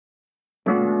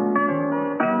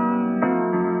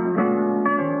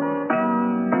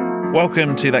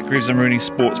Welcome to that Greaves and Rooney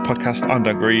Sports Podcast. I'm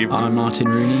Doug Greaves. I'm Martin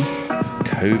Rooney.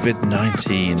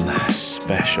 COVID-19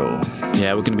 special.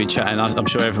 Yeah, we're going to be chatting. I'm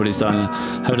sure everybody's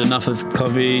heard enough of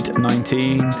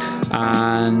COVID-19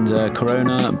 and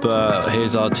Corona, but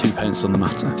here's our 2 pence on the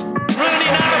matter. Rooney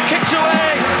now kicks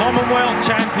away. Commonwealth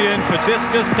champion for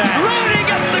discus dash. Rooney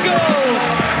gets the goal.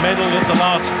 Medalled at the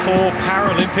last 4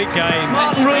 Paralympic Games.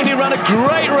 Martin Rooney ran a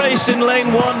great race in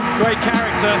lane 1. Great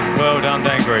character. Well done,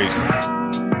 Dan Greaves.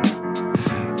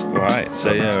 Right,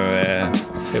 so yeah,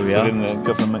 Here we are. within the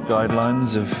government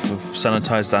guidelines of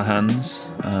sanitised our hands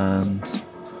and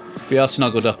We are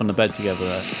snuggled up on the bed together,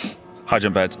 though. high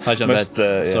jump bed. High jump bed.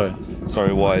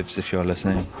 Sorry, wives, if you're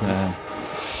listening.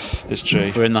 It's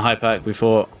true. We're in the high pack. We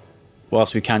thought,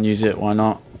 whilst we can use it, why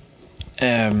not?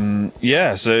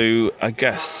 Yeah, so I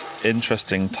guess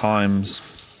interesting times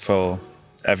for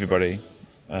everybody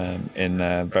in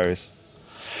various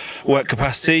work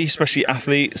capacity, especially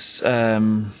athletes.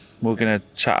 We're going to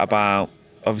chat about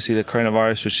obviously the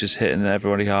coronavirus, which is hitting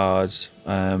everybody hard,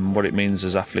 what it means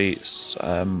as athletes,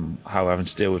 how we're having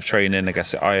to deal with training, I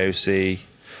guess, at IOC,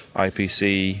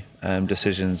 IPC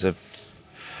decisions of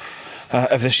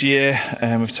this year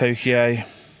with Tokyo,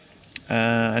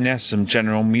 and yeah, some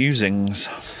general musings.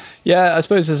 Yeah, I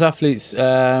suppose as athletes,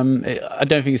 I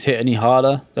don't think it's hit any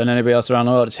harder than anybody else around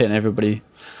the world. It's hitting everybody.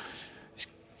 It's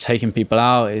taking people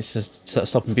out. It's just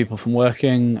stopping people from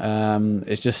working.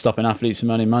 It's just stopping athletes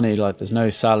from earning money. Like, there's no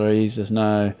salaries. There's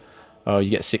no, you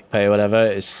get sick pay or whatever.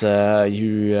 It's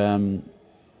obviously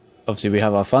we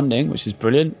have our funding, which is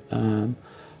brilliant,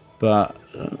 but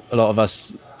a lot of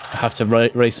us have to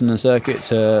race on the circuit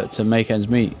to make ends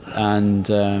meet, and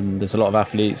there's a lot of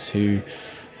athletes who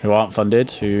aren't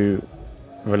funded, who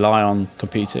rely on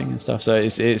competing and stuff. So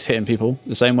it's hitting people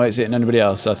the same way it's hitting anybody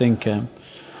else. I think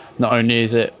not only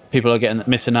is it people are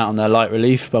missing out on their light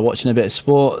relief by watching a bit of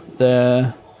sport,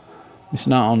 they're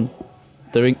missing out on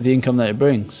the income that it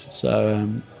brings. So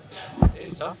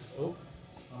it's tough. Oh,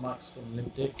 my mic's gone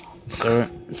limp dick.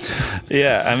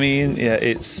 Yeah, I mean, yeah,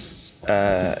 it is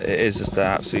just an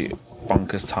absolute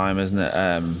bonkers time, isn't it,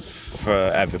 for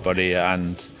everybody,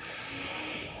 and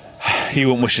you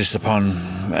wouldn't wish this upon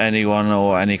anyone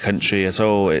or any country at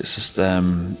all. It's just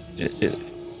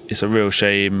it's a real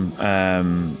shame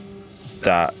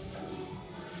that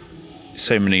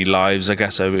so many lives, I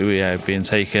guess, are being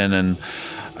taken and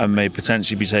may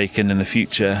potentially be taken in the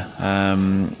future.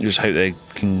 Just hope they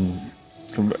can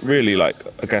really, like,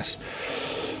 I guess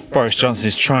Boris Johnson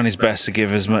is trying his best to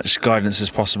give as much guidance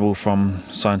as possible from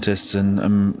scientists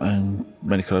and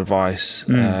medical advice.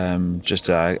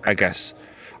 I guess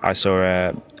I saw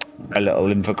a little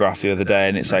infographic the other day,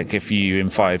 and it's like if you in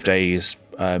 5 days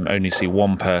only see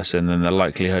one person, then the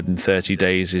likelihood in 30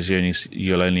 days is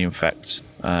you'll only infect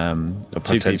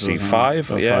potentially five.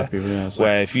 Yeah. 5 people, yeah.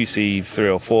 Where if you see 3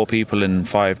 or 4 people in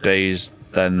 5 days,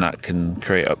 then that can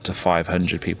create up to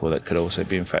 500 people that could also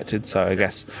be infected. So I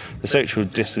guess the social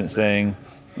distancing,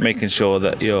 making sure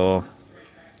that you're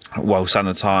well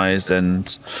sanitised,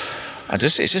 and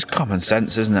just it's just common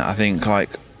sense, isn't it? I think,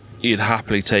 like, you'd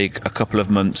happily take a couple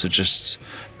of months of just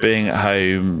being at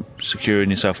home, securing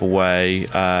yourself away,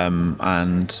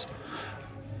 and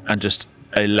just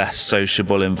a less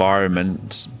sociable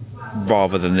environment,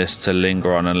 rather than this to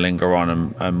linger on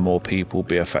and more people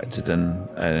be affected and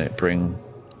it bring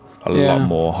a lot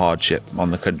more hardship on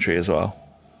the country as well.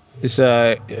 It's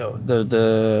the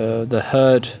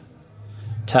herd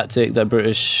tactic that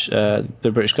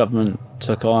the British government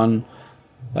took on,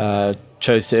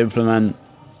 chose to implement.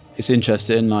 It's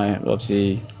interesting. Like,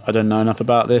 obviously, I don't know enough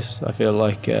about this. I feel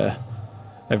like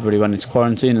everybody went into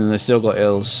quarantine and they still got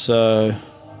ill. So,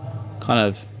 kind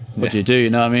of, what do you do? You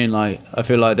know what I mean? Like, I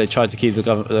feel like they tried to keep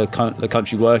the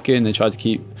country working. They tried to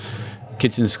keep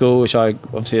kids in school, which I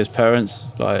obviously, as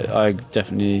parents, like, I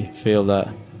definitely feel that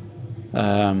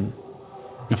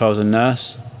if I was a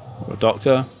nurse or a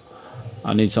doctor,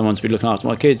 I need someone to be looking after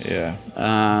my kids. Yeah.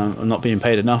 I'm not being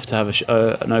paid enough to have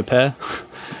an au pair.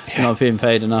 I'm not being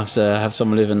paid enough to have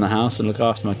someone live in the house and look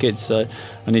after my kids. So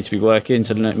I need to be working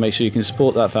to make sure you can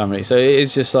support that family. So it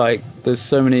is just like, there's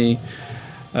so many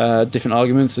different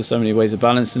arguments. There's so many ways of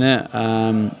balancing it.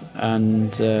 I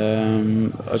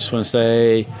just want to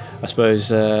say, I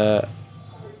suppose,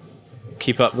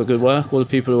 keep up the good work. All the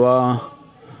people who are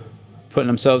putting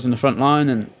themselves in the front line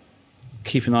and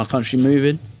keeping our country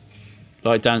moving.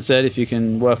 Like Dan said, if you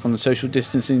can work on the social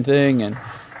distancing thing and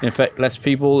infect less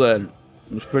people, then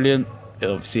it's brilliant. It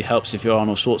obviously helps if you're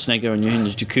Arnold Schwarzenegger and you're in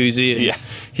your jacuzzi and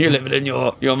you're living in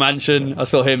your mansion. I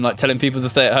saw him, like, telling people to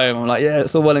stay at home. I'm like, yeah,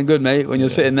 it's all well and good, mate, when you're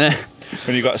sitting there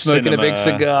when you got smoking a big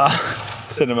cigar,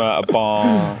 cinema, a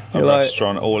bar, a You're like-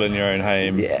 restaurant, all in your own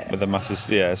home with a massive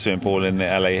swimming pool in the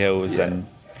LA hills, and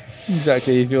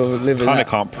Exactly. If you're living kind of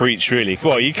that, can't preach really.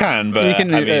 Well, you can, but You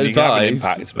can I mean, you can have an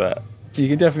advise. impact, but you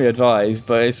can definitely advise,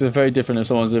 but it's very different if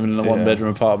someone's living in a Yeah. one-bedroom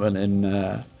apartment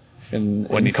in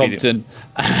When you feed Compton.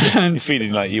 you're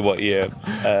feeding like your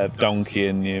donkey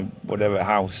and your whatever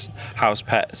house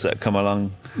pets that come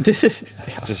along.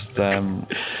 Just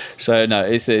So no,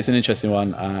 it's an interesting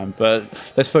one. But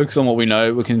let's focus on what we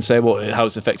know. We can say how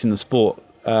it's affecting the sport.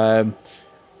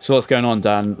 So what's going on,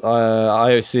 Dan?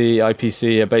 IOC,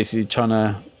 IPC are basically trying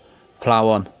to plough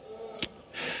on.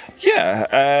 yeah,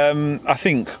 I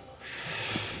think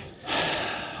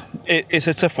it's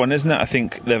a tough one, isn't it? I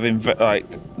think they've like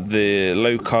the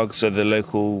LOCOG, so the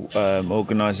local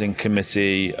organising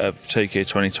committee of Tokyo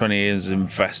 2020 has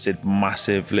invested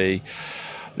massively.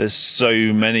 There's so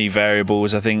many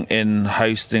variables, I think, in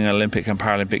hosting Olympic and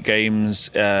Paralympic Games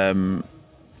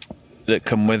that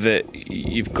come with it.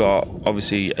 You've got,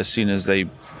 obviously, as soon as they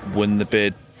won the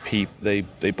bid, they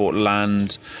bought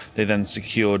land. They then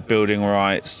secured building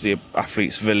rights. The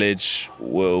Athletes Village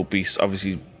will be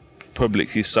obviously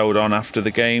publicly sold on after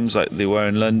the games, like they were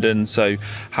in London. So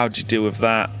how do you deal with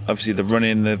that? Obviously, the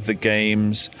running of the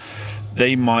games,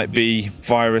 they might be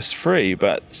virus free,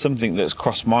 but something that's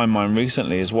crossed my mind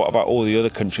recently is what about all the other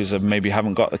countries that maybe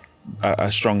haven't got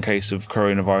a strong case of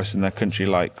coronavirus in their country,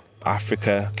 like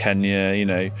Africa,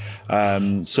 Kenya,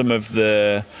 some of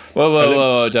the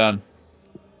Whoa, Dan.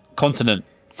 Continent.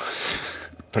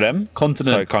 for them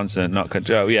Continent. Sorry, continent, not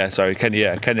country. Oh yeah, sorry,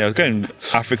 Kenya. I was going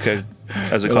Africa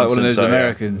as a You're like continent. one of those sorry.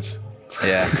 Americans.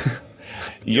 Yeah.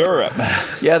 Europe.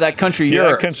 Yeah, that country, Yeah,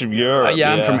 Europe. country of Europe.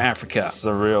 Yeah, I'm from Africa. It's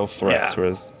a real threat Yeah. to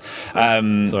us.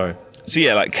 Sorry. So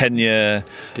yeah, like Kenya,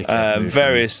 Dickhead move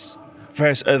various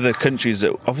other countries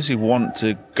that obviously want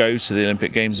to go to the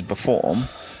Olympic Games and perform.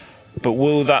 But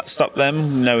will that stop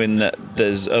them, knowing that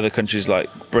there's other countries like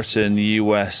Britain,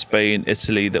 US, Spain,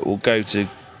 Italy that will go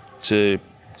to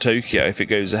Tokyo if it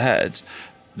goes ahead,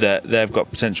 that they've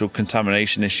got potential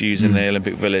contamination issues in the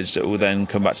Olympic Village that will then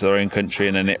come back to their own country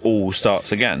and then it all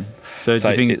starts again. So It's do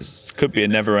you like, think it could be a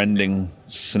never-ending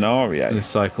scenario? this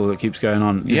cycle that keeps going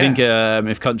on? Do you Yeah. think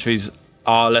if countries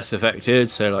are less affected,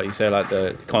 so like you say, like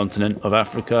the continent of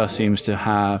Africa seems to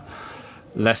have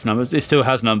less numbers. It still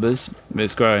has numbers,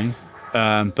 it's growing.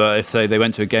 But if they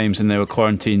went to a games and they were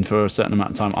quarantined for a certain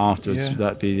amount of time afterwards, Yeah. would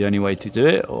that be the only way to do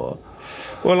it? Or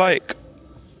Well,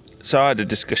 so I had a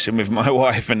discussion with my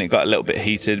wife and it got a little bit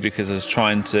heated because I was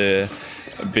trying to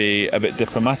be a bit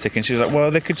diplomatic, and she was like, well,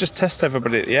 they could just test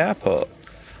everybody at the airport.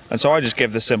 And so I just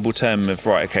gave the simple term of,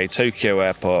 right, okay, Tokyo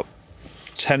airport,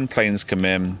 10 planes come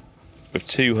in with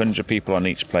 200 people on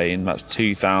each plane, that's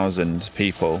 2,000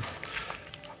 people.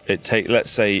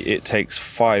 Let's say it takes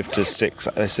 5 to 6,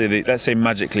 let's say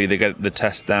magically they get the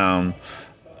test down,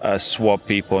 swab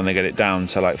people, and they get it down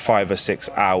to like 5 or 6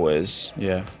 hours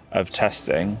yeah, of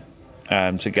testing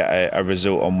to get a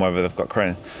result on whether they've got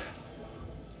corona.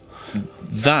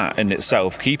 That in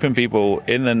itself, keeping people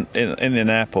in an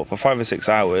airport for 5 or 6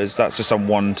 hours, that's just on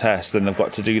one test. Then they've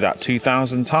got to do that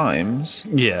 2,000 times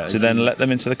yeah, to then let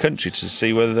them into the country to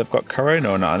see whether they've got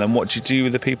corona or not. And then what do you do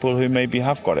with the people who maybe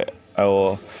have got it?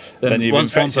 Or then you've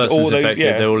once one infected person's all those. affected,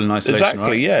 Yeah, they're all in isolation.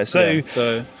 exactly. Right? Yeah. So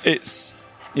so it's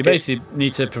you basically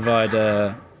need to provide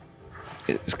a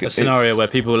scenario it's- where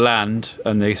people land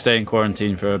and they stay in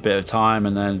quarantine for a bit of time,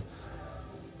 and then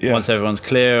yeah. once everyone's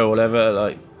clear or whatever,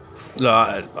 like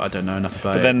I don't know enough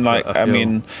about it. But then, like, but I feel-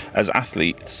 mean, as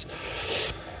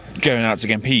athletes going out to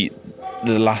compete,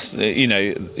 the last,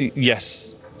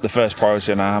 yes, the first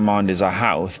priority on our mind is our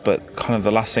health, but kind of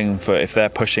the last thing for, if they're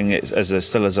pushing it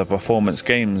still as a performance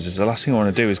games, is the last thing I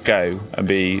want to do is go and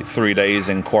be 3 days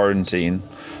in quarantine,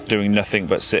 doing nothing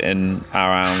but sitting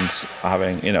around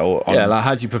having, yeah, like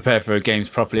how do you prepare for a games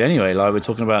properly anyway? Like we're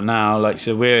talking about now, like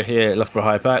so we're here at Loughborough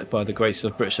High Park by the grace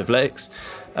of British Athletics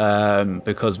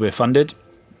because we're funded.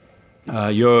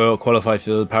 You're qualified for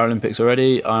the Paralympics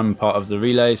already. I'm part of the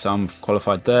relay, so I'm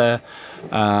qualified there.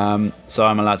 So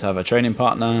I'm allowed to have a training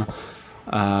partner.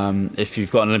 If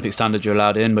you've got an Olympic standard, you're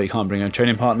allowed in, but you can't bring a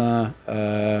training partner.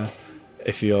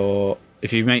 If you're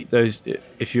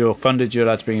funded, you're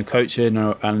allowed to bring a coach in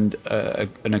and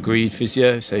an agreed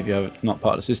physio. So if you're not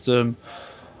part of the system,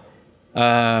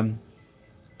 and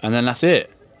then that's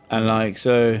it. And like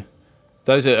so,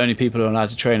 those are the only people who are allowed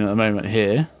to train at the moment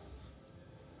here.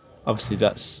 Obviously,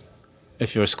 that's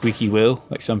if you're a squeaky wheel,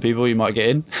 like some people, you might get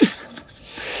in.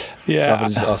 yeah. Rather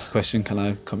than just ask the question, can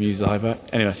I come use the high back?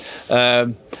 Anyway,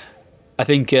 I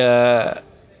think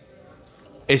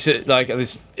is it like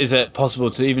this? Is it possible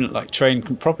to even like train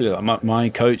properly? Like my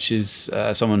coach is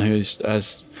someone who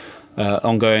has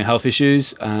ongoing health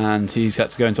issues, and he's had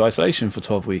to go into isolation for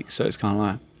 12 weeks. So it's kind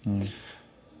of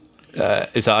like,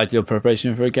 is that ideal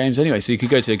preparation for games anyway? So you could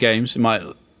go to the games.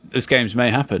 This games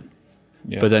may happen,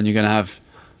 but then you're going to have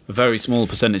a very small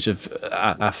percentage of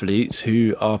athletes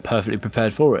who are perfectly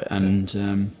prepared for it,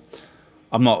 and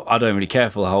I don't really care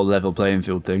for the whole level playing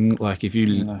field thing. Like if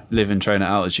you live and train at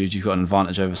altitude, you've got an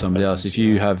advantage over somebody else. If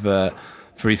you have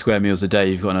 3 square meals a day,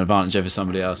 you've got an advantage over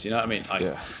somebody else. You know what I mean?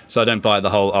 So I don't buy the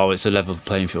whole, it's a level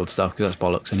playing field stuff, because that's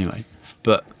bollocks anyway.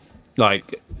 But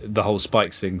like the whole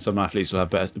spikes thing, some athletes will have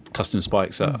better custom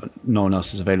spikes that no one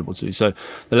else is available to. So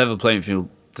the level playing field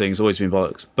thing's always been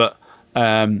bollocks. But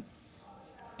like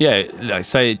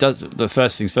say it does. The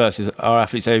first things first is, are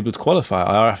athletes able to qualify?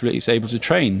 Are athletes able to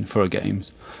train for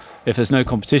games? If there's no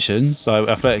competition, so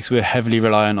athletics, we're heavily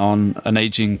reliant on an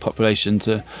aging population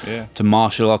to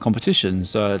marshal our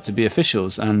competitions, to be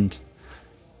officials. And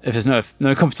if there's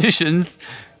no competitions,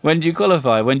 when do you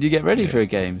qualify? When do you get ready for a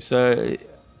game? So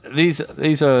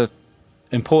these are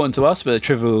important to us, but they're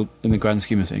trivial in the grand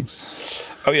scheme of things.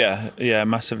 Oh yeah,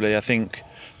 massively. I think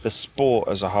the sport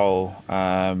as a whole.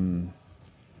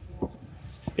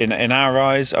 In our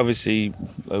eyes, obviously,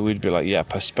 we'd be like,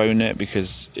 postpone it,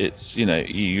 because it's,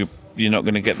 you're not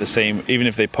going to get the same, even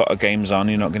if they put games on,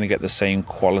 you're not going to get the same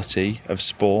quality of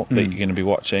sport that you're going to be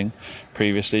watching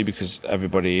previously, because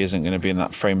everybody isn't going to be in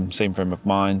that same frame of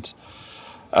mind.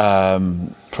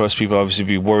 Plus, people obviously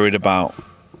be worried about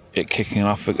it kicking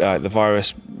off, the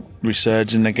virus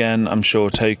resurging again. I'm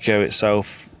sure Tokyo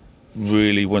itself,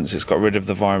 really, once it's got rid of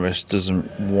the virus,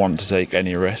 doesn't want to take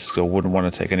any risks, or wouldn't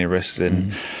want to take any risks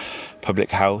in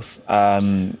public health,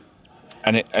 and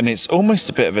it's almost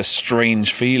a bit of a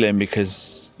strange feeling,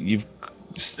 because there's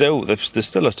still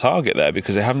a target there,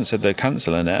 because they haven't said they're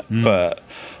cancelling it, but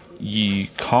you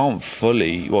can't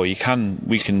fully. Well, you can.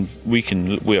 We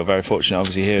are very fortunate,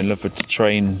 obviously, here in Loughborough, to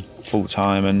train full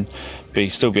time and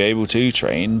still be able to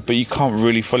train, but you can't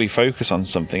really fully focus on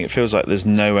something. It feels like there's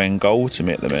no end goal to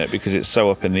me at the minute, because it's so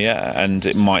up in the air and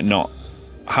it might not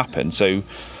happen. So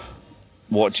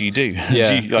what do you do?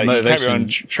 Yeah, you carry on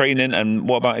training, and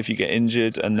what about if you get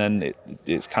injured and then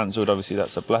it's cancelled? Obviously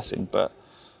that's a blessing, but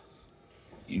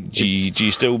do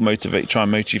you still try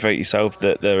and motivate yourself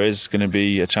that there is going to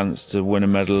be a chance to win a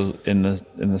medal in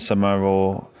the summer,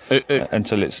 or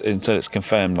until it's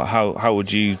confirmed? Like how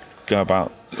would you go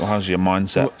about? How's your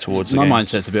mindset towards the my games?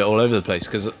 mindset's a bit all over the place,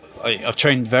 because I've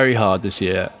trained very hard this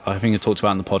year. I think I talked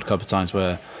about in the pod a couple of times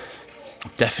where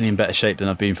I'm definitely in better shape than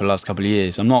I've been for the last couple of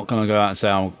years. I'm not going to go out and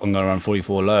say I'm going to run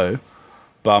 44 low,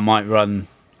 but I might run.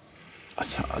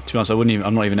 To be honest,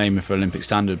 I'm not even aiming for Olympic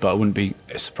standard, but I wouldn't be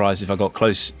surprised if I got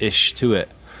close-ish to it,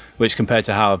 which compared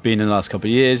to how I've been in the last couple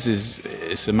of years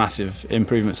it's a massive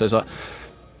improvement. So it's like,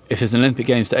 if there's an Olympic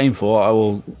Games to aim for, I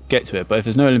will get to it. But if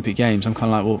there's no Olympic Games, I'm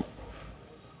kind of like, well,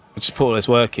 I'll just put all this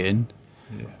work in.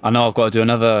 Yeah. I know I've got to do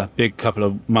another big couple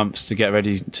of months to get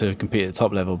ready to compete at the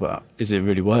top level, but is it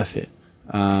really worth it?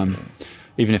 Even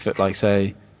if it, like,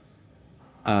 say,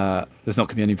 there's not going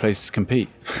to be any places to compete.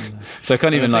 So I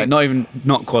can't even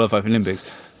not qualify for Olympics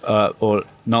or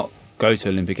not go to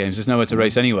Olympic Games. There's nowhere to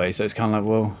race anyway, so it's kind of like,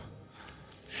 well.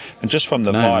 And just from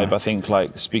the vibe, I think,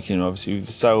 like, speaking obviously with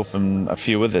yourself and a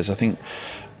few others, I think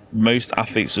most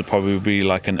athletes would probably be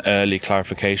like an early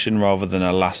clarification rather than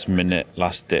a last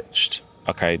ditched,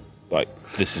 okay, like,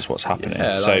 this is what's happening.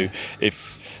 Yeah, so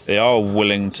if they are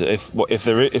willing to, if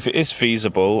it is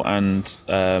feasible and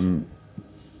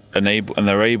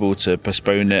they're able to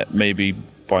postpone it maybe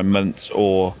by months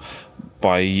or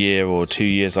by a year or 2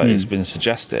 years, like it's been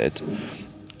suggested,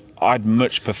 I'd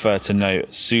much prefer to know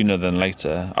sooner than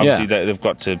later. Obviously, they've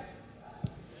got to,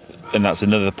 and that's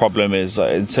another problem, is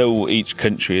like, until each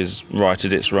country has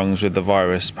righted its wrongs with the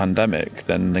virus pandemic,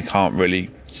 then they can't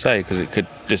really say, because it could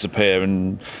disappear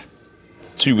in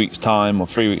 2 weeks' time or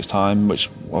 3 weeks' time, which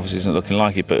obviously isn't looking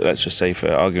like it, but let's just say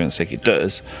for argument's sake it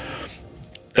does.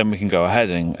 Then we can go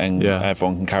ahead and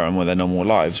everyone can carry on with their normal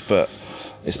lives. But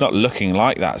it's not looking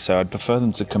like that, so I'd prefer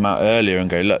them to come out earlier and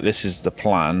go, look, this is the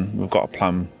plan. We've got a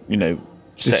plan,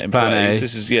 set in place.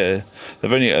 This is,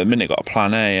 they've only at the minute got a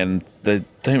plan A, and they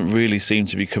don't really seem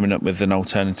to be coming up with an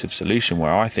alternative solution,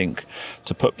 where I think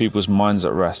to put people's minds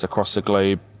at rest across the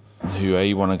globe who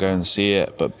A, want to go and see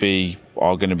it, but B,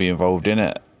 are going to be involved in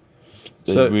it,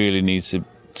 they really need to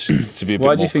be a bit more.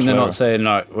 Why do you think they're not saying,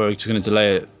 like, we're just going to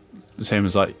delay it, the same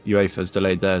as like UEFA's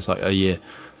delayed theirs like a year?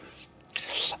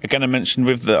 Again, I mentioned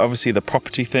with obviously the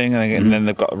property thing, and then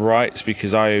they've got rights,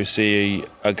 because IOC,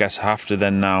 I guess, have to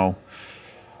then now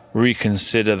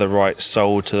reconsider the rights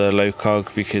sold to the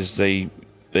LOCOG, because they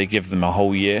give them a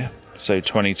whole year. So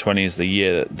 2020 is the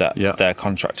year that they're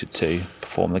contracted to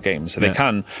perform the games. So they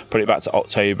can put it back to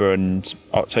October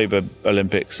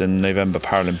Olympics and November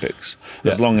Paralympics.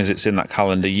 As long as it's in that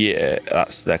calendar year,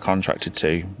 they're contracted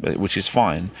to, which is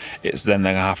fine. It's then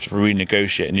they're going to have to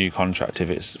renegotiate a new contract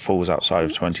if it falls outside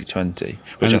of 2020,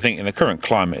 which I think in the current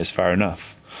climate is fair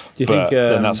enough. Do you but think,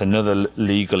 then that's another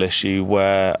legal issue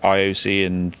where IOC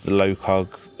and the LOCOG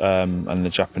and the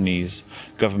Japanese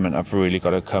government have really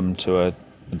got to come to a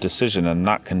decision, and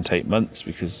that can take months,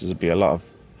 because there'll be a lot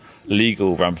of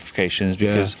legal ramifications,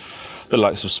 because the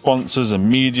likes of sponsors and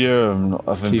media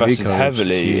have invested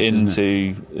heavily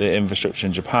into the infrastructure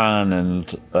in Japan,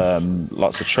 and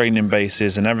lots of training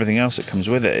bases and everything else that comes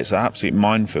with it. It's an absolute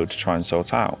minefield to try and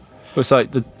sort out. Well, it's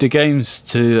like the games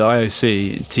to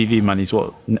IOC TV money's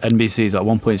what NBC is like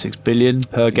 1.6 billion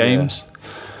per games.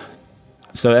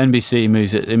 So NBC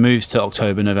moves to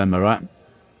October, November, right?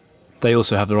 They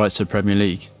also have the rights to the Premier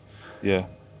League. Yeah.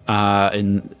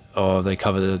 Or they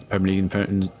cover the Premier League,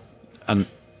 and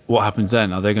what happens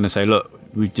then? Are they going to say, look,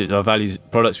 our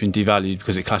product's been devalued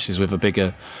because it clashes with a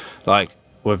bigger, like,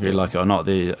 whether you like it or not,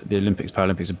 the Olympics,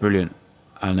 Paralympics are brilliant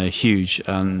and they're huge,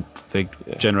 and they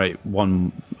generate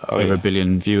over 1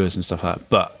 billion viewers and stuff like that.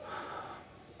 But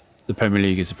the Premier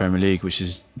League is the Premier League, which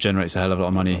generates a hell of a lot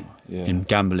of money in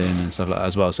gambling and stuff like that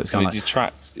as well. So it's kind of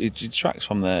it detracts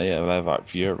from their like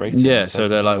viewer ratings. Yeah, so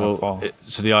they're like,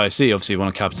 so the IOC obviously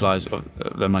want to capitalise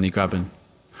their money grabbing.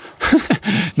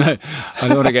 No, I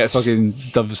don't want to get fucking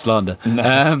done for slander.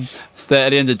 No.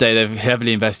 At the end of the day, they've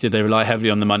heavily invested. They rely heavily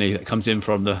on the money that comes in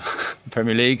from the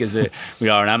Premier League, as we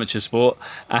are an amateur sport,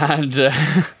 and they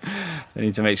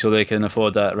need to make sure they can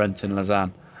afford that rent in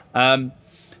Lausanne.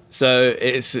 So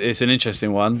it's an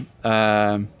interesting one.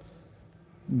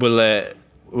 Will it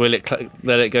let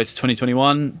it go to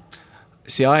 2021?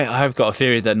 See, I've got a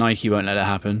theory that Nike won't let it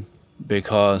happen,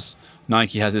 because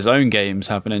Nike has its own games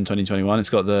happening in 2021. It's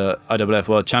got the IWF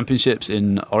World Championships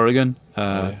in Oregon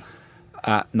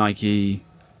at Nike.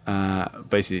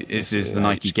 Basically, this is the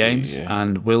Nike HQ, Games,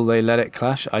 and will they let it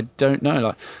clash? I don't know.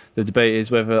 Like, the debate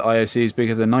is whether IOC is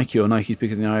bigger than Nike or Nike is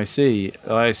bigger than IOC.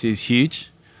 IOC is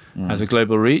huge, has a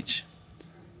global reach,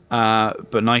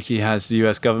 but Nike has the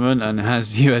US government and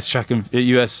has the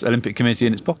US Olympic Committee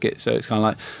in its pocket. So it's kind of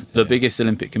like the biggest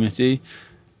Olympic committee.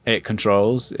 It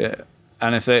controls it.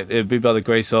 And it'd be by the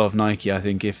grace of Nike, I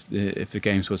think, if the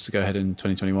games was to go ahead in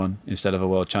 2021 instead of a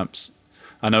World Champs.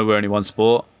 I know we're only one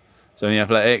sport, it's only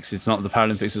athletics. It's not the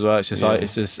Paralympics as well. It's just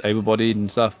it's just able-bodied and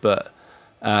stuff. But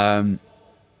I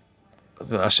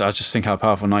just think how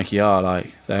powerful Nike are.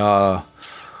 Like, they are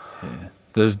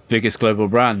the biggest global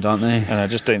brand, aren't they? And I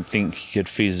just don't think you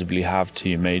could feasibly have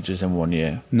two majors in 1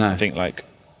 year. No, I think like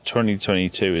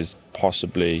 2022 is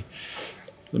possibly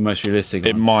the most realistic.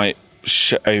 It might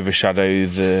overshadow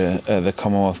the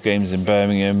Commonwealth Games in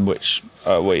Birmingham, which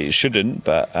it shouldn't,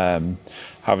 but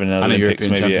having an Olympics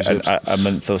maybe a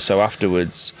month or so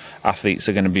afterwards, athletes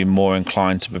are going to be more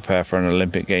inclined to prepare for an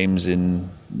Olympic Games in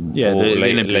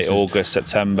late August,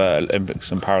 September,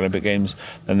 Olympics and Paralympic Games,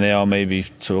 than they are maybe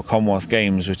to a Commonwealth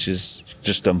Games, which is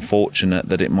just unfortunate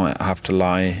that it might have to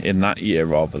lie in that year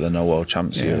rather than a World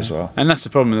Champs year as well. And that's the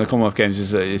problem with the Commonwealth Games,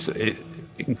 is that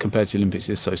compared to the Olympics,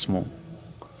 it's so small.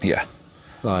 Yeah.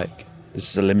 Like, this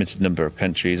is a limited number of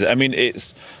countries. I mean,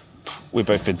 we've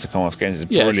both been to Commonwealth Games.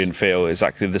 It's a brilliant feel.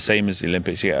 Exactly the same as the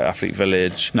Olympics. You get Athlete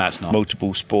Village. No, it's not.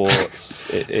 Multiple sports.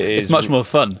 It's much more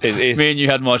fun. Me and you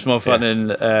had much more fun in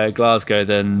Glasgow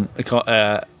than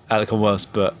at the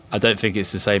Commonwealth, but I don't think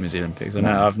it's the same as the Olympics. I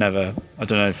don't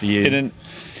know for you. In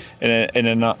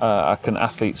an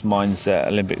athlete's mindset,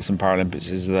 Olympics and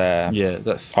Paralympics is their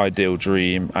ideal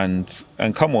dream, and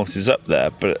Commonwealth is up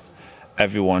there, but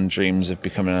everyone dreams of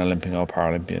becoming an Olympic or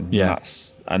Paralympian. Yeah.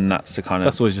 That's the kind of...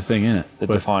 That's always the thing, isn't it? The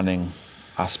defining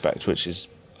aspect, which is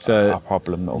a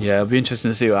problem. It'll be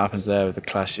interesting to see what happens there with the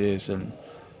clashes and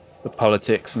the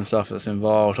politics and stuff that's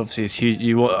involved. Obviously, it's huge.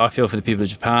 I feel for the people of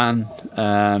Japan.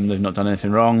 They've not done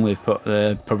anything wrong.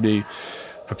 They're probably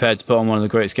prepared to put on one of the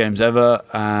greatest games ever,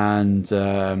 and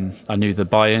I knew the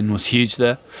buy-in was huge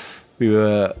there. They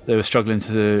were struggling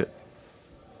to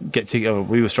get tickets.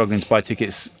 We were struggling to buy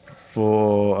tickets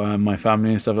for my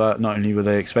family and stuff like that. Not only were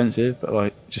they expensive, but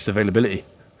like just availability.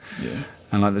 Yeah.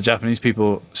 And like the Japanese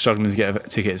people struggling to get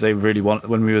tickets, they really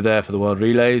when we were there for the World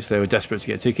Relays, they were desperate to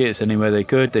get tickets anywhere they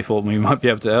could. They thought we might be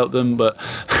able to help them, but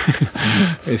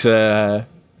it's the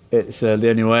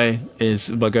only way is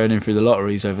by going in through the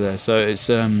lotteries over there. So it's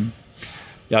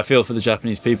I feel for the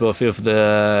Japanese people. I feel for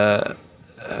the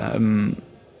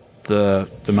the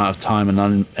amount of time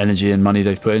and energy and money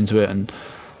they've put into it, and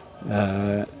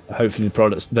hopefully the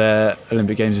products, their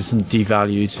Olympic Games, isn't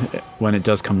devalued when it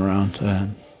does come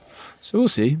around. So we'll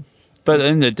see. But at the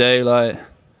end of the day, like,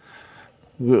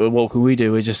 what can we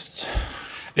do? We're just...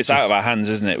 It's out of our hands,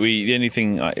 isn't it? The only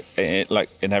thing, like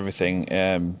in everything,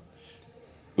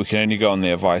 we can only go on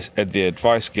the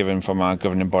advice given from our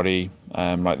governing body,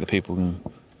 like the people can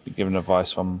be given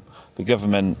advice from the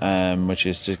government, which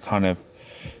is to kind of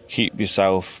keep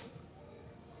yourself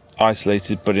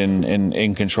isolated but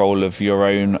in control of your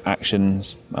own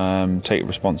actions, take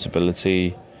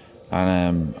responsibility,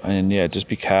 and yeah, just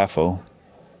be careful.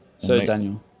 So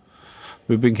Daniel,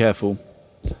 we've been careful.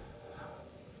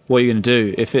 What are you going to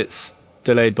do if it's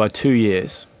delayed by 2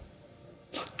 years?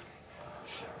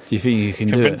 Do you think you can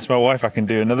Convince do it? my wife I can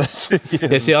do another 2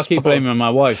 years. Yeah, see, I keep blaming my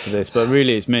wife for this, but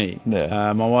really it's me.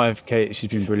 Yeah. My wife, Kate, she's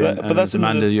been brilliant. But that's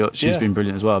Amanda, she's been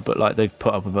brilliant as well. But like, they've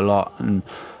put up with a lot, and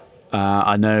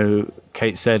I know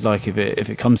Kate said, like, if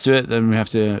it comes to it, then we have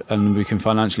to, and we can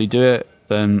financially do it,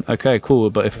 then okay, cool.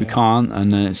 But if we can't,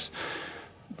 and then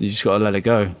you just got to let it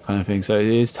go, kind of thing. So it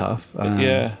is tough.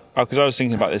 Yeah, because I was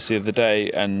thinking about this the other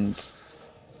day, and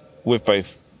with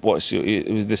both, would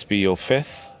this be your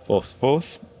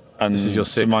fourth? And this is your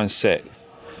sixth. So mine's sixth.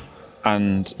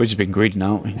 And we've just been greedy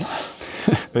now,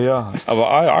 aren't we? Yeah.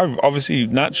 I obviously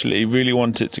naturally really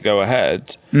want it to go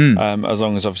ahead, as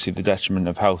long as obviously the detriment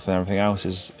of health and everything else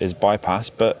is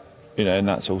bypassed. But and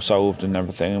that's all solved and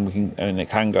everything, and it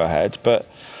can go ahead. But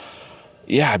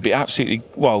yeah, I'd be absolutely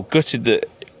gutted that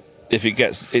if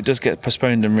it does get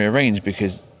postponed and rearranged,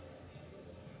 because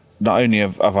not only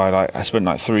have I spent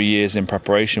like 3 years in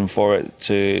preparation for it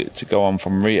to go on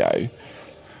from Rio,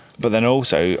 but then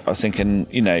also I was thinking,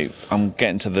 I'm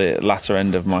getting to the latter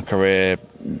end of my career,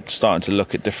 starting to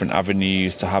look at different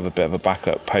avenues to have a bit of a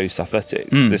backup post athletics.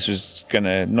 This was going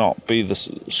to not be the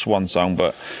swan song,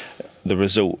 but the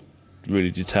result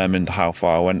really determined how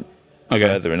far I went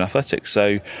further in athletics.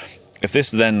 So if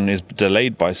this then is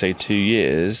delayed by, say, 2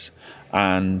 years,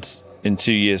 and in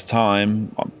 2 years'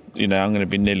 time, I'm going to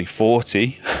be nearly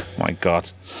 40. My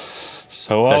God,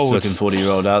 so old. Best looking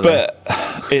 40-year-old out there.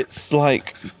 But it's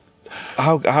like,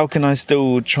 how can I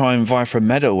still try and vie for a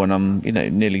medal when I'm,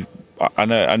 nearly? I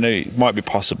know it might be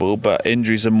possible, but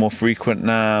injuries are more frequent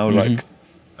now. Like,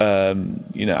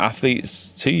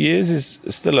 athletes, 2 years is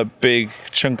still a big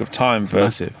chunk of time for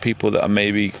people that are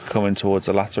maybe coming towards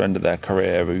the latter end of their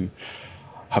career, who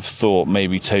have thought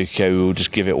maybe Tokyo will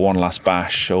just give it one last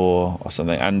bash or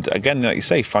something. And again, like you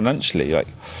say, financially, like,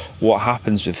 what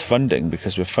happens with funding?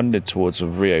 Because we're funded towards a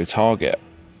Rio target,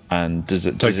 and does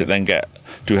it then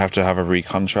do we have to have a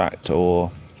recontract,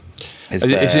 or is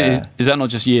that not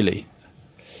just yearly?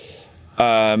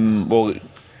 Well,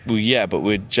 yeah, but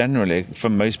we're generally, for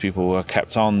most people, we're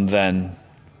kept on then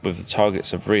with the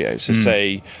targets of Rio. So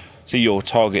say your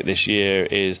target this year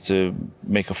is to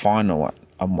make a final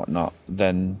and whatnot,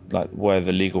 then like, where are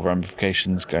the legal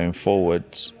ramifications going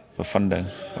forwards for funding?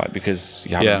 Like, because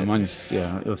you haven't... mine's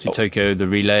obviously Tokyo, the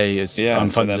relay is. I'm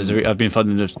funded I've been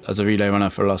funded as a relay runner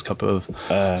for the last couple of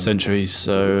centuries,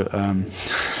 so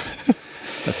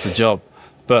that's the job.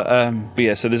 But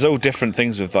yeah, so there's all different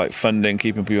things with like funding,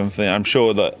 keeping people on thing. I'm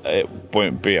sure that it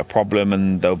won't be a problem,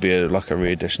 and there'll be a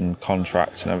re-edition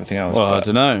contract and everything else. Well, but I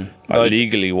don't know. Like,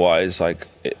 legally wise, like,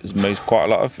 quite a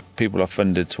lot of people are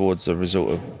funded towards the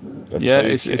result of yeah,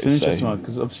 Tokyo, it's an interesting one,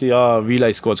 because obviously our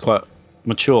relay squad's quite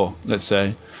mature. Let's say,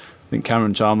 I think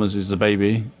Cameron Chalmers is the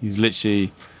baby. He's 10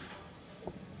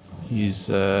 years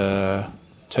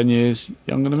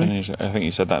younger than me. I think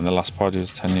you said that in the last pod. He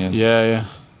was 10 years. Yeah.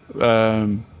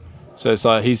 So it's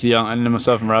like he's the young, and then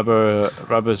myself and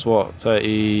Rabber's what,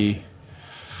 30,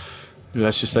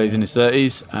 let's just say he's in his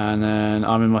 30s, and then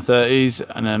I'm in my 30s,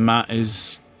 and then Matt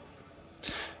is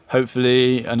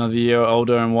hopefully another year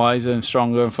older and wiser and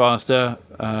stronger and faster,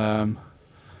 and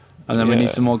then we need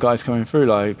some more guys coming through,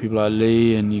 like people like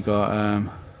Lee, and you got a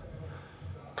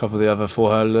couple of the other 4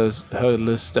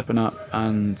 hurdlers stepping up,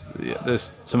 and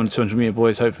there's some of the 200 metre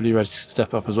boys hopefully ready to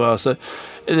step up as well. So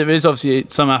there is obviously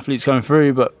some athletes coming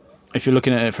through, but if you're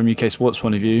looking at it from UK Sports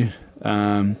point of view,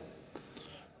 their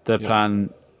plan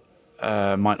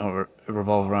might not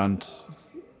revolve around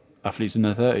athletes in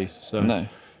their 30s. So no,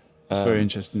 it's very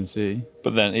interesting to see.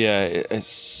 But then,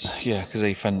 because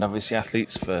they fund obviously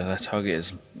athletes for their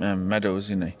targets,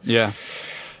 medals, Yeah.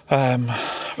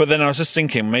 But then I was just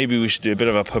thinking, maybe we should do a bit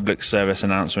of a public service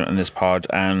announcement on this pod,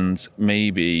 and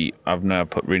maybe, I've now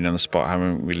put really on the spot, I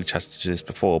haven't really chatted to this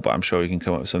before, but I'm sure we can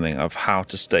come up with something of how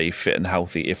to stay fit and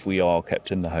healthy if we are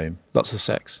kept in the home. Lots of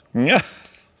sex. Yeah.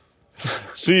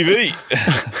 CV.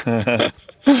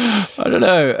 I don't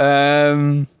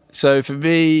know. So for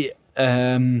me,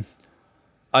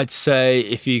 I'd say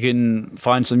if you can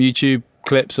find some YouTube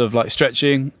clips of like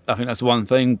stretching, I think that's the one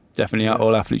thing definitely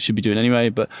all athletes should be doing anyway,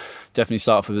 but definitely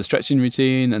start off with a stretching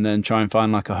routine and then try and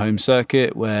find like a home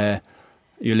circuit where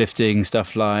you're lifting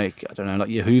stuff like, I don't know, like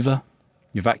your Hoover,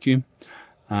 your vacuum.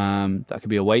 That could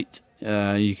be a weight.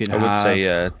 You can I would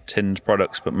say tinned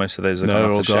products, but most of those are they're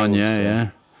gone all off the gone, shelves, yeah.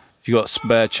 If you've got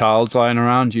spare childs lying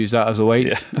around, use that as a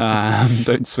weight.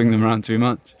 Don't swing them around too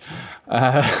much.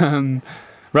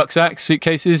 Rucksacks,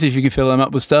 suitcases, if you can fill them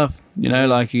up with stuff. You know,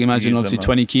 like you can imagine, obviously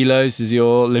 20 kilos is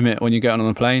your limit when you get on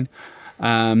a plane.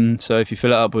 So if you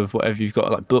fill it up with whatever you've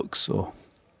got, like books or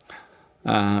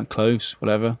clothes,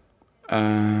 whatever.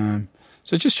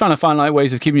 So just trying to find like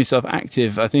ways of keeping yourself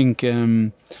active. I think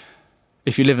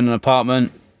if you live in an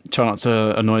apartment, try not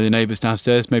to annoy the neighbours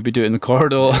downstairs. Maybe do it in the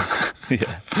corridor.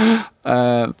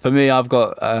 For me, I've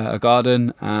got a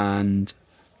garden and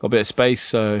got a bit of space,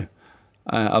 so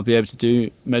I'll be able to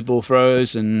do med ball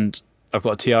throws, and I've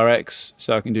got a TRX,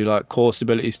 so I can do like core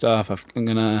stability stuff. I've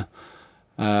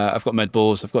got med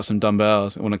balls, I've got some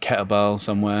dumbbells, I want a kettlebell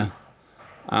somewhere,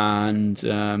 and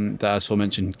the as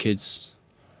aforementioned kids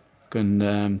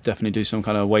can definitely do some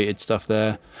kind of weighted stuff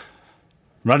there.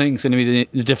 Running's going to be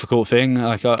the difficult thing.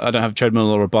 Like I don't have a treadmill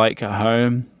or a bike at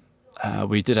home.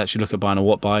 We did actually look at buying a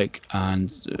watt bike,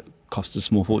 and it cost a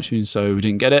small fortune, so we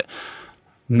didn't get it.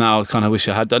 Now I kind of wish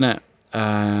I had done it.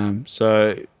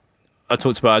 So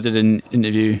I did an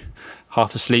interview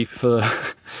half asleep for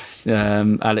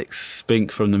Alex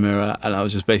Spink from The Mirror, and I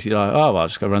was just basically like, oh, well, I'll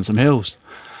just go run some hills.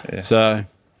 Yeah. So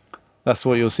that's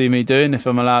what you'll see me doing if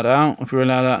I'm allowed out. If we're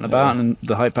allowed out and about and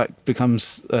the hype pack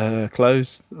becomes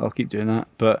closed, I'll keep doing that.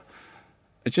 But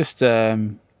it's just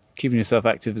keeping yourself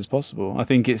active as possible. I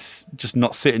think it's just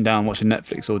not sitting down watching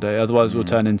Netflix all day. Otherwise, we'll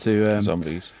turn into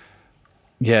zombies.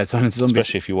 Yeah, turn into zombies.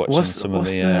 Especially if you're watching some of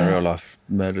the real life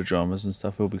murder dramas and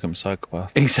stuff, we'll become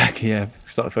psychopaths. Exactly, yeah.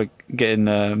 Start getting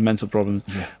mental problems.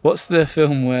 Yeah. What's the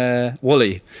film where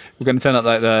WALL-E? We're going to turn up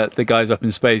like the guys up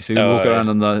in space who walk around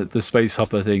on the space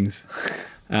hopper things.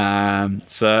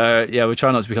 So yeah, we're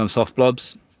trying not to become soft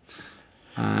blobs.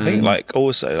 I think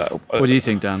also what do you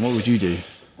think, Dan? What would you do?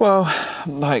 Well,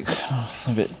 like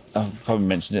I've probably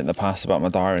mentioned it in the past about my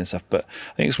diary and stuff, but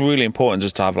I think it's really important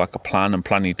just to have like a plan and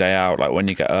plan your day out. Like when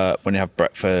you get up, when you have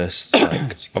breakfast,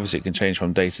 like obviously it can change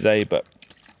from day to day, but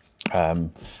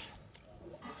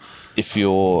if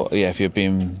you're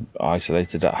being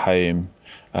isolated at home,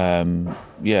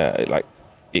 like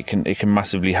it can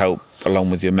massively help along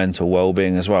with your mental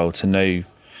well-being as well, to know,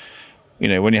 you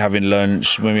know, when you're having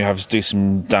lunch, when we have to do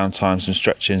some downtime, some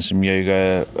stretching, some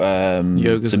yoga,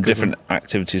 some different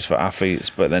activities for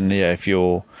athletes. But then, if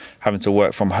you're having to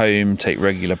work from home, take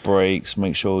regular breaks,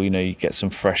 make sure, you get some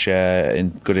fresh air in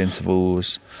good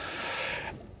intervals.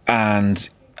 And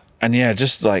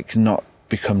just like not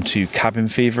become too cabin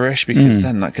feverish, because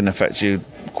then that can affect your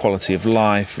quality of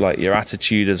life, like your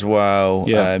attitude as well.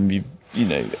 Yeah.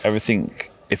 Everything.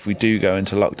 If we do go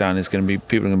into lockdown,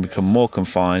 people are going to become more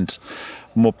confined,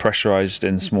 more pressurized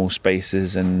in small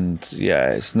spaces, and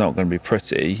it's not going to be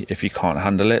pretty if you can't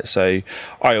handle it. So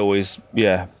I always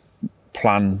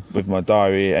plan with my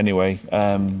diary anyway,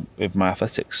 with my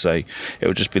athletics. So it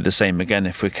would just be the same again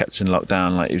if we're kept in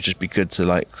lockdown. Like it would just be good to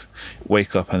like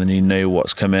wake up and then you know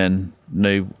what's coming,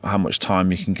 know how much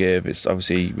time you can give. It's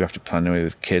obviously we have to plan away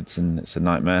with kids, and it's a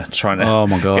nightmare trying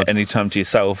to get any time to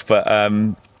yourself. But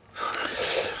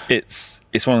it's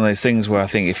one of those things where I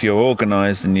think if you're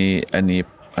organised and you've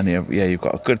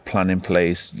got a good plan in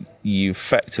place, you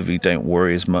effectively don't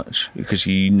worry as much, because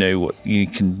you know what you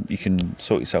can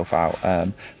sort yourself out.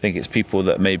 I think it's people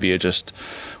that maybe are just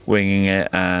winging it,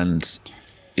 and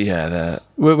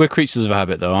we're creatures of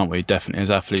habit though, aren't we? Definitely,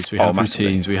 as athletes, we have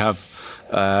routines, we have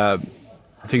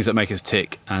things that make us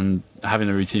tick, and having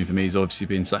a routine for me has obviously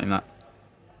been something that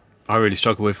I really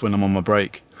struggle with when I'm on my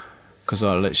break. Because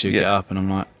I literally get up and I'm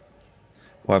like,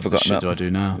 what do I do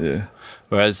now? Yeah.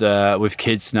 Whereas with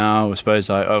kids now, I suppose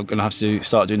I'm going to have to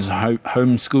start doing some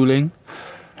homeschooling.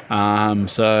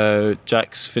 So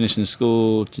Jack's finishing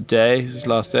school today, his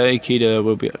last day. Kida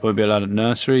won't be allowed at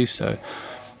nursery, so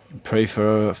pray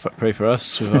for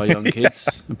us with our young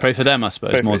kids. And pray for them, I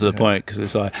suppose, more to the point, because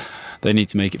it's like they need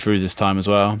to make it through this time as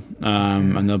well,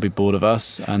 and they'll be bored of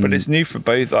us. But it's new for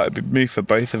both. Like, it'd be new for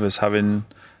both of us having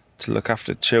to look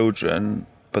after children,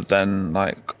 but then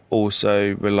like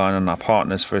also relying on our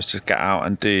partners for us to get out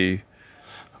and do.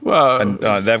 Well, and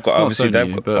they've got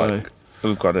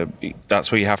we've got to.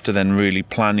 That's where you have to then really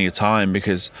plan your time,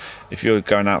 because if you're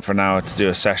going out for an hour to do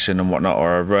a session and whatnot,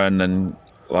 or a run, and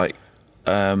like,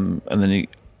 and then you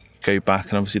go back,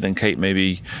 and obviously then Kate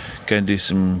maybe go and do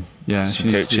some she needs to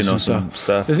do coaching or some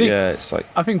stuff. The thing- It's like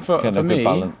I think for getting a me, good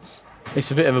balance.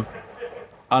 it's a bit of a.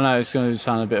 I know it's going to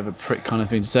sound a bit of a prick kind of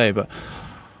thing to say, but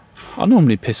I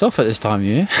normally piss off at this time of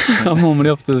year. I'm normally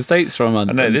off to the States for a month.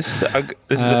 I know this is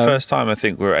the first time I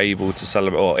think we're able to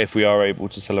celebrate, or if we are able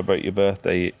to celebrate your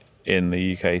birthday in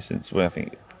the UK since I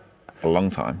think a long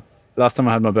time. Last time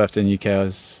I had my birthday in the UK, I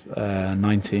was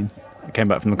 19. I came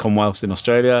back from the Commonwealth in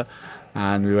Australia,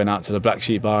 and we went out to the Black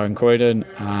Sheep Bar in Croydon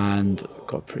and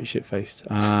got pretty shit-faced.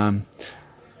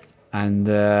 And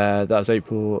that was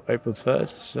April 3rd.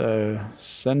 So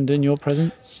send in your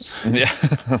presents. Yeah.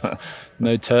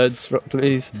 No turds,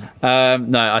 please.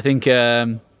 No, I think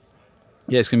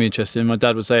it's gonna be interesting. My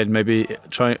dad was saying maybe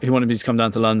he wanted me to come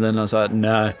down to London. I was like,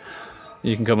 no,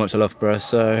 you can come up to Loughborough.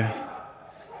 So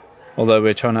although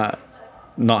we're trying to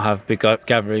not have big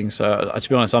gatherings, so to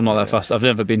be honest, I'm not that fussed. I've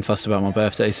never been fussed about my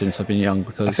birthday since I've been young,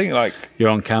 because I think like you're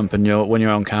on camp, and when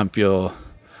you're on camp, your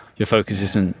focus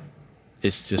isn't.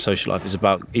 It's your social life. It's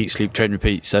about eat, sleep, train,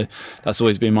 repeat. So that's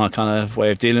always been my kind of way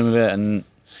of dealing with it, and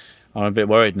I'm a bit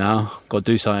worried now. Got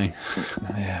to do something.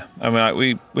 Yeah, I mean,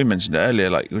 like we mentioned it earlier.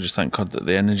 Like, we just thank God that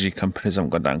the energy companies haven't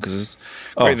gone down, because there's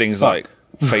great things like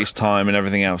FaceTime and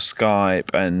everything else, Skype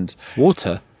and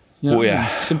Water. well, yeah,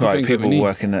 Simple right, things that we people need.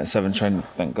 working at Severn Trent.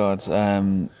 Thank God.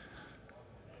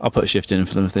 I'll put a shift in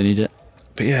for them if they need it.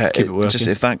 But yeah, Keep it working. just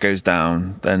if that goes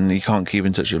down, then you can't keep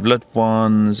in touch with loved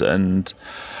ones, and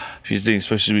if you're doing,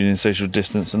 especially being in social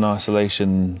distance and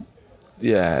isolation,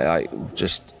 yeah, like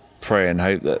just pray and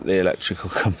hope that the electrical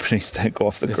companies don't go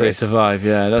off the If they grid. survive,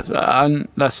 yeah,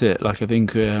 that's it. Like, I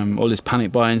think all this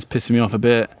panic buying's pissing me off a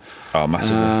bit. Oh,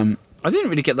 massively. I didn't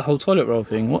really get the whole toilet roll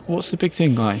thing. What's the big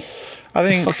thing like? I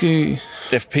think Fuck you.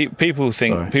 if people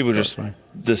think Sorry, people that's fine.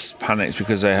 just panicked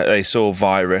because they saw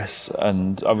virus,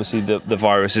 and obviously the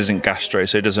virus isn't gastro,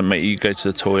 so it doesn't make you go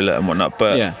to the toilet and whatnot.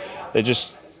 But Yeah. they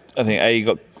just, I think,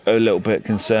 got a little bit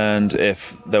concerned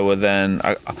if there were then.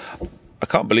 I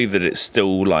can't believe that it's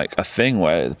still like a thing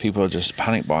where people are just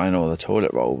panic buying all the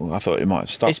toilet roll. I thought it might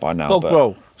have stopped It's by now, bog but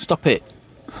roll. Stop it.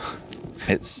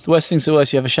 it's The worst thing's the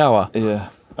worst. You have a shower. yeah.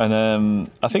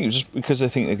 And I think it's just because they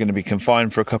think they're going to be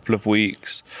confined for a couple of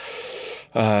weeks.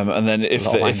 And then if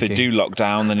lot of they wanking. do lock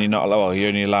down, then you're not allowed. Well, you're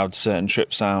only allowed certain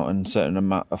trips out, and certain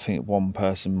amount. I think one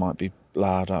person might be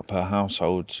allowed out per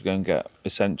household to go and get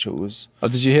essentials. Oh,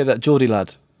 did you hear that Geordie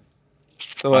lad?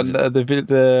 The one,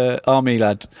 the army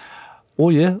lad. Oh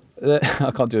yeah,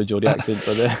 I can't do a Geordie accent,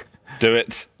 but Do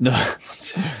it. no.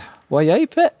 Why you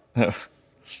ape it?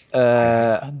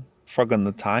 Frog on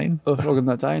the Tyne. Oh, Frog on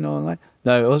that Tyne or like?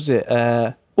 No, what was it?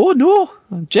 Oh no,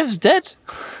 Jeff's dead.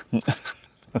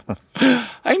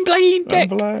 I'm blind, Dick.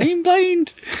 blind. I'm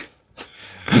blind.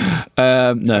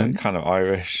 No, So kind of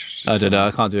Irish. I don't know.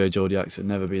 I can't do a Geordie accent.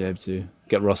 Never been able to.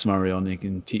 Get Ross Murray on. He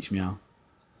can teach me how.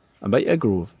 I bet you a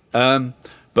groove.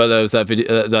 But there was that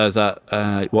video. There was that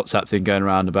WhatsApp thing going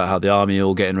around about how the army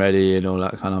all getting ready and all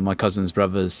that kind of. My cousins,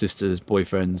 brothers, sisters,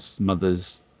 boyfriends,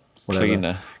 mothers,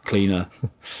 whatever, cleaner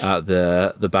at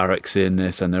the barracks in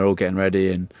this, and they're all getting ready.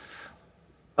 And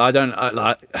I don't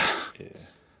like.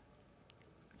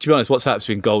 To be honest, WhatsApp's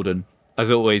been golden, as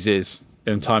it always is,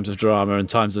 in times of drama and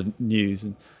times of news.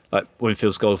 And like when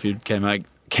Phil Schofield came out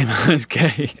as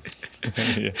gay.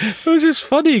 Yeah. It was just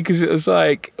funny because it was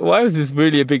like, why was this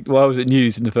really why was it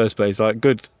news in the first place? Like,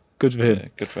 good for him. Yeah,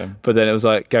 good for him. But then it was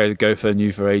like Gary the Gopher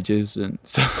knew for ages, and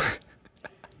so,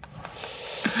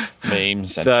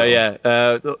 Memes. so yeah,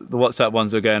 the WhatsApp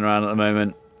ones are going around at the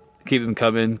moment. Keep them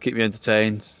coming. Keep me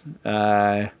entertained.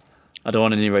 I don't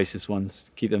want any racist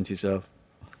ones. Keep them to yourself,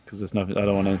 because there's nothing. I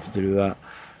don't want anything to do with that.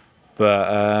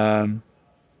 But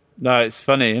no, it's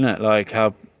funny, isn't it? Like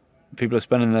how people are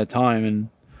spending their time and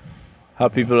how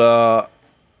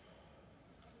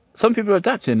some people are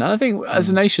adapting. And I think as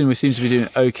a nation we seem to be doing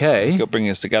okay. Got to bring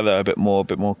us together a bit more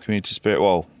community spirit.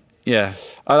 Well, Yeah,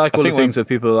 I like all the think things where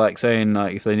people are like saying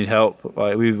like if they need help.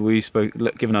 Like we spoke,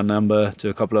 given our number to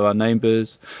a couple of our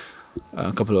neighbours,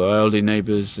 a couple of our elderly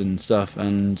neighbours and stuff.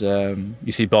 And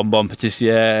you see Bon Bon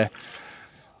Patissier.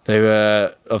 They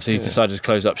were obviously decided to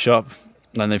close up shop,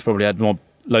 and they've probably had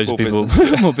loads More of people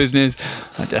more business.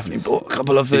 I definitely bought a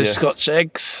couple of those Scotch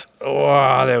eggs.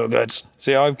 Wow, they were good.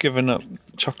 see, I've given up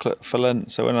chocolate for Lent.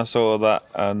 So when I saw that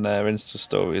and their Insta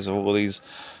stories of all these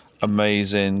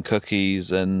amazing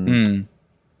cookies and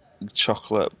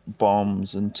chocolate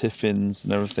bombs and tiffins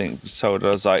and everything sold, I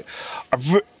was like,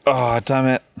 oh damn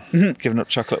it, giving up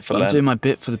chocolate for I'm Lent. doing my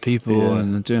bit for the people, Yeah.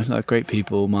 and I'm doing like great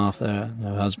people. Martha,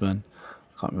 her husband.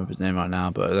 I can't remember his name right now,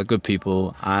 but they're good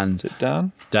people. And Is it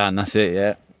Dan? Dan, that's it,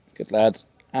 yeah. Good lad.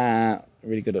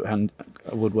 Really good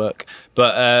at woodwork.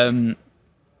 But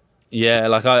yeah,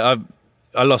 like I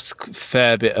lost a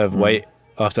fair bit of weight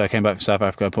after I came back from South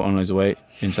Africa. I put on loads of weight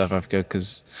in South Africa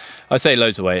because I say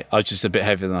loads of weight. I was just a bit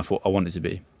heavier than I thought I wanted to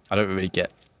be. I don't really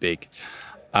get big,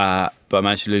 but I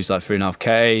managed to lose like 3.5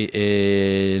 kg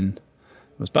in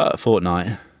it was about a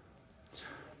fortnight,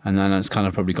 and then it's kind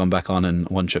of probably gone back on in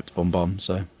one trip to Bon.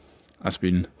 So that's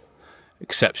been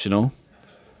exceptional.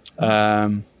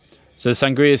 So the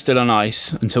sangria is still on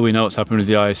ice until we know what's happening with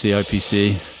the IOC,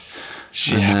 IPC.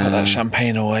 Yeah, put that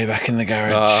champagne away back in the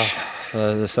garage.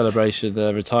 The celebration,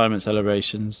 the retirement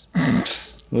celebrations.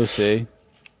 We'll see.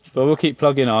 But we'll keep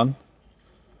plugging on.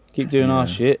 Keep doing our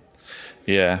shit.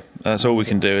 Yeah, that's all we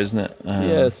can do, isn't it?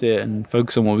 Yeah, that's it. And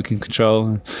focus on what we can control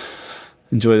and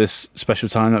enjoy this special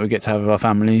time that we get to have with our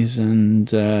families.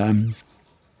 And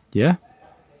yeah,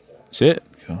 that's it.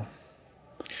 Cool.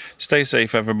 Stay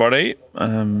safe, everybody.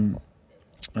 And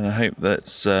I hope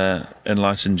that's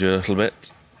enlightened you a little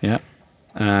bit. Yeah.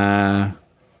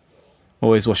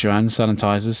 Always wash your hands,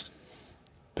 sanitizers,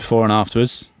 before and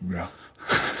afterwards. Yeah.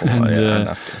 And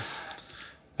after.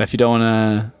 If you don't want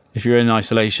to, if you're in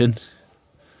isolation,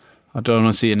 I don't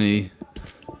want to see any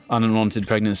unwanted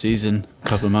pregnancies in a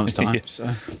couple of months' time.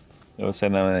 So I was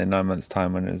saying in 9 months'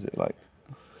 time. When is it? Like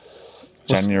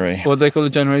January? What do they call the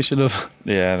generation of?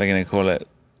 Yeah, they're going to call it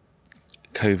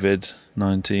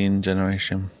COVID-19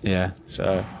 generation. Yeah.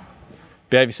 So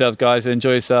behave yourselves, guys.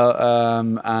 Enjoy yourself,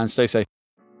 and stay safe.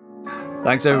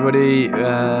 Thanks everybody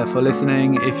for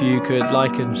listening. If you could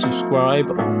like and subscribe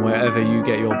on wherever you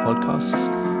get your podcasts.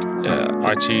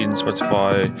 iTunes,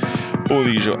 Spotify, all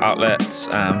the usual outlets,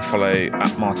 and follow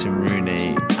at Martin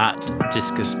Rooney, at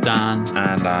Discus Dan,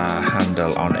 and our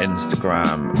handle on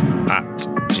Instagram at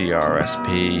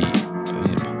GRSP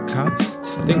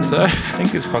podcast. I think so. I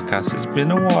think it's podcast. It's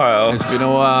been a while. So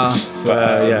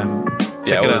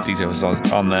all the details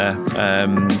on there.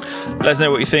 Let us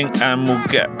know what you think, and we'll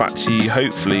get back to you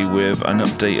hopefully with an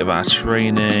update of our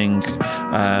training.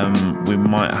 We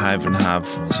might even have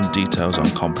some details on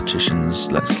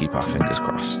competitions. Let's keep our fingers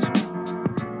crossed.